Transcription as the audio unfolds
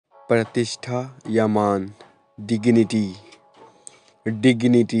प्रतिष्ठा या मान, डिग्निटी,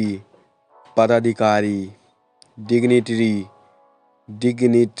 डिग्निटी, पदाधिकारी, डिग्निटरी,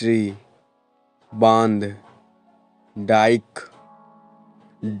 डिग्निटरी, बांध, डाइक,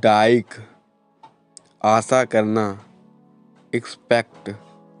 डाइक, आशा करना, एक्सपेक्ट,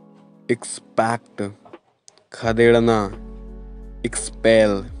 एक्सपेक्ट, खदेड़ना,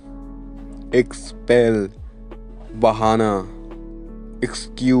 एक्सपेल, एक्सपेल, बहाना,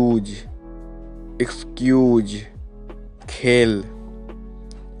 एक्सक्यूज, एक्सक्यूज, खेल,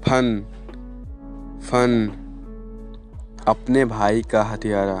 फन, फन, अपने भाई का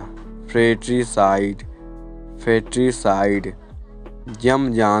हथियारा, फ्रेट्रीसाइड, फ्रेट्रीसाइड,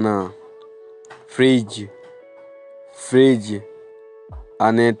 जम जाना, फ्रिज, फ्रिज,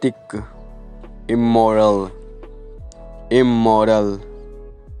 अनैतिक, इमोरल, इमोरल,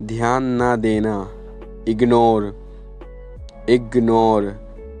 ध्यान न देना, इग्नोर, इग्नोर,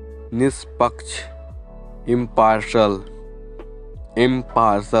 निष्पक्ष, impartial,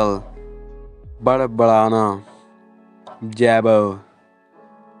 impartial, बड़बड़ाना, Jabber,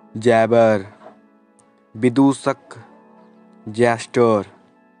 Jabber, विदूषक, gesture,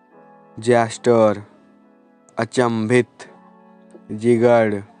 gesture, अचंभित,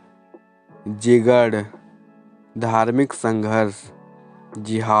 जिगड़, जिगड़, धार्मिक संघर्ष,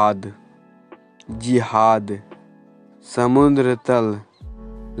 जिहाद, जिहाद, समुद्र तल,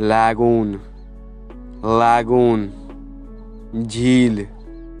 लैगून, लैगून, झील,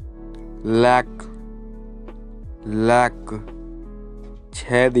 लैक, लैक,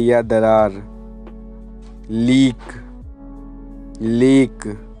 छेद या दरार, लीक, लीक,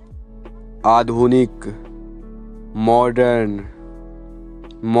 आधुनिक, मॉडर्न,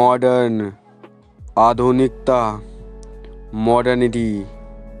 मॉडर्न, आधुनिकता, मॉडर्निटी,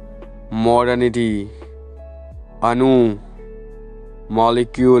 मॉडर्निटी, अणु,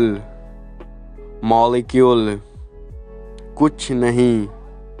 मॉलिक्यूल, मॉलिक्यूल, कुछ नहीं,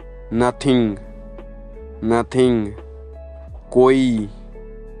 नथिंग, नथिंग, कोई,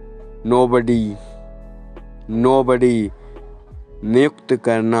 नोबडी, नोबडी, नियुक्त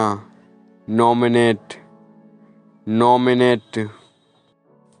करना, नॉमिनेट, नॉमिनेट,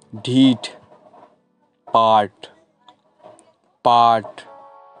 ढीठ, पार्ट, पार्ट,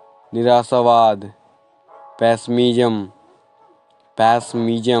 निराशावाद, पैस्मिज्म,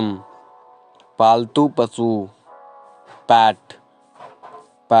 पैस्मिज्म, पालतू पशु, पैट,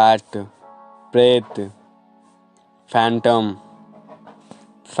 पैट, प्रेत, फैंटम,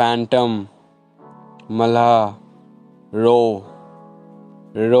 फैंटम, मल्लाह, रो,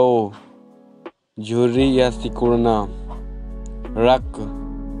 रो, झुर्री या सिकुड़ना, रक,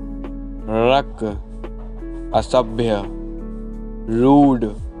 रक, असभ्य,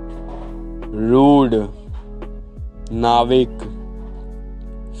 रूड, रूड, नाविक,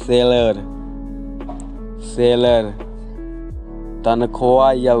 सेलर, सेलर,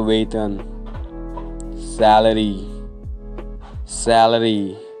 तनख्वाह या वेतन, सैलरी, सैलरी,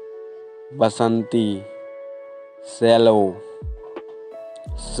 बसंती, सेलो,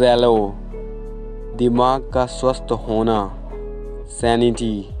 सेलो, दिमाग का स्वस्थ होना,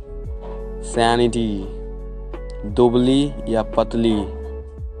 सैनिटी, सैनिटी, दुबली या पतली,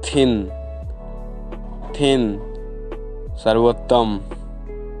 थिन, थिन, सर्वोत्तम,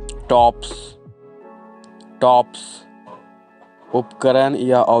 टॉप्स, टॉप्स, उपकरण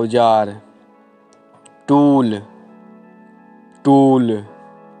या औजार, टूल, टूल,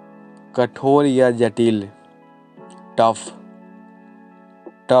 कठोर या जटिल, टफ,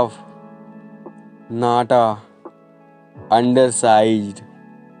 टफ, नाटा, अंडरसाइज्ड,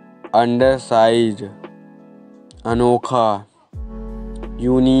 अंडरसाइज्ड, अनोखा,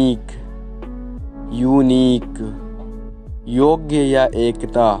 यूनिक, यूनिक, योग्य या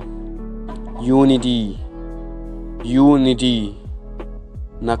एकता, यूनिटी, यूनिटी,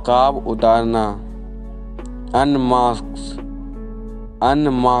 नकाब उतारना, अनमास्क,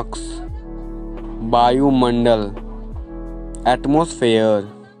 अनमास्क, वायुमंडल, एटमॉस्फेयर,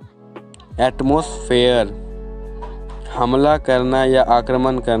 एटमॉस्फेयर, हमला करना या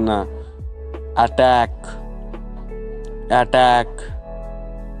आक्रमण करना, अटैक, अटैक,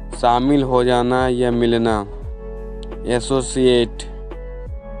 शामिल हो जाना या मिलना, एसोसिएट,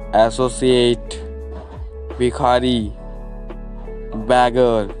 एसोसिएट, भिखारी,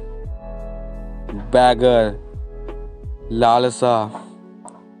 बैगर, बैगर, लालसा,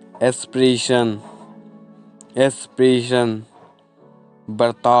 एस्पिरेशन, एस्पिरेशन,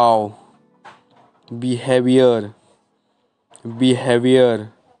 बर्ताव, बिहेवियर, बिहेवियर,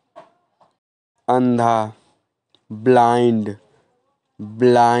 अंधा, ब्लाइंड,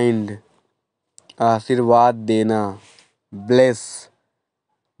 ब्लाइंड, आशीर्वाद देना, ब्लेस,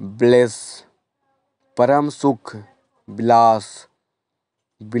 ब्लेस, परम सुख, विलास,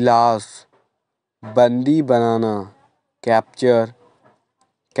 विलास, बंदी बनाना, कैप्चर,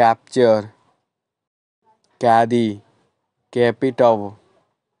 कैप्चर, कैदी, कैपिटव,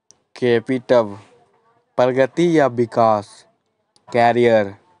 कैपिटव, प्रगति या विकास,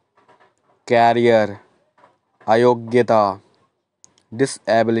 कैरियर, कैरियर, अयोग्यता,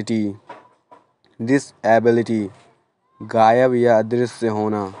 डिसएबिलिटी, डिसएबिलिटी, गायब या अदृश्य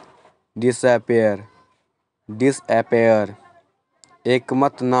होना, डिसअपेयर, डिसअपेयर,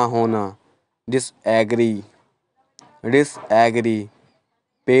 एकमत ना होना, डिसएग्री, डिसएग्री,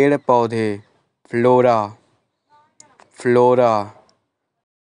 पेड़ पौधे, फ्लोरा, फ्लोरा,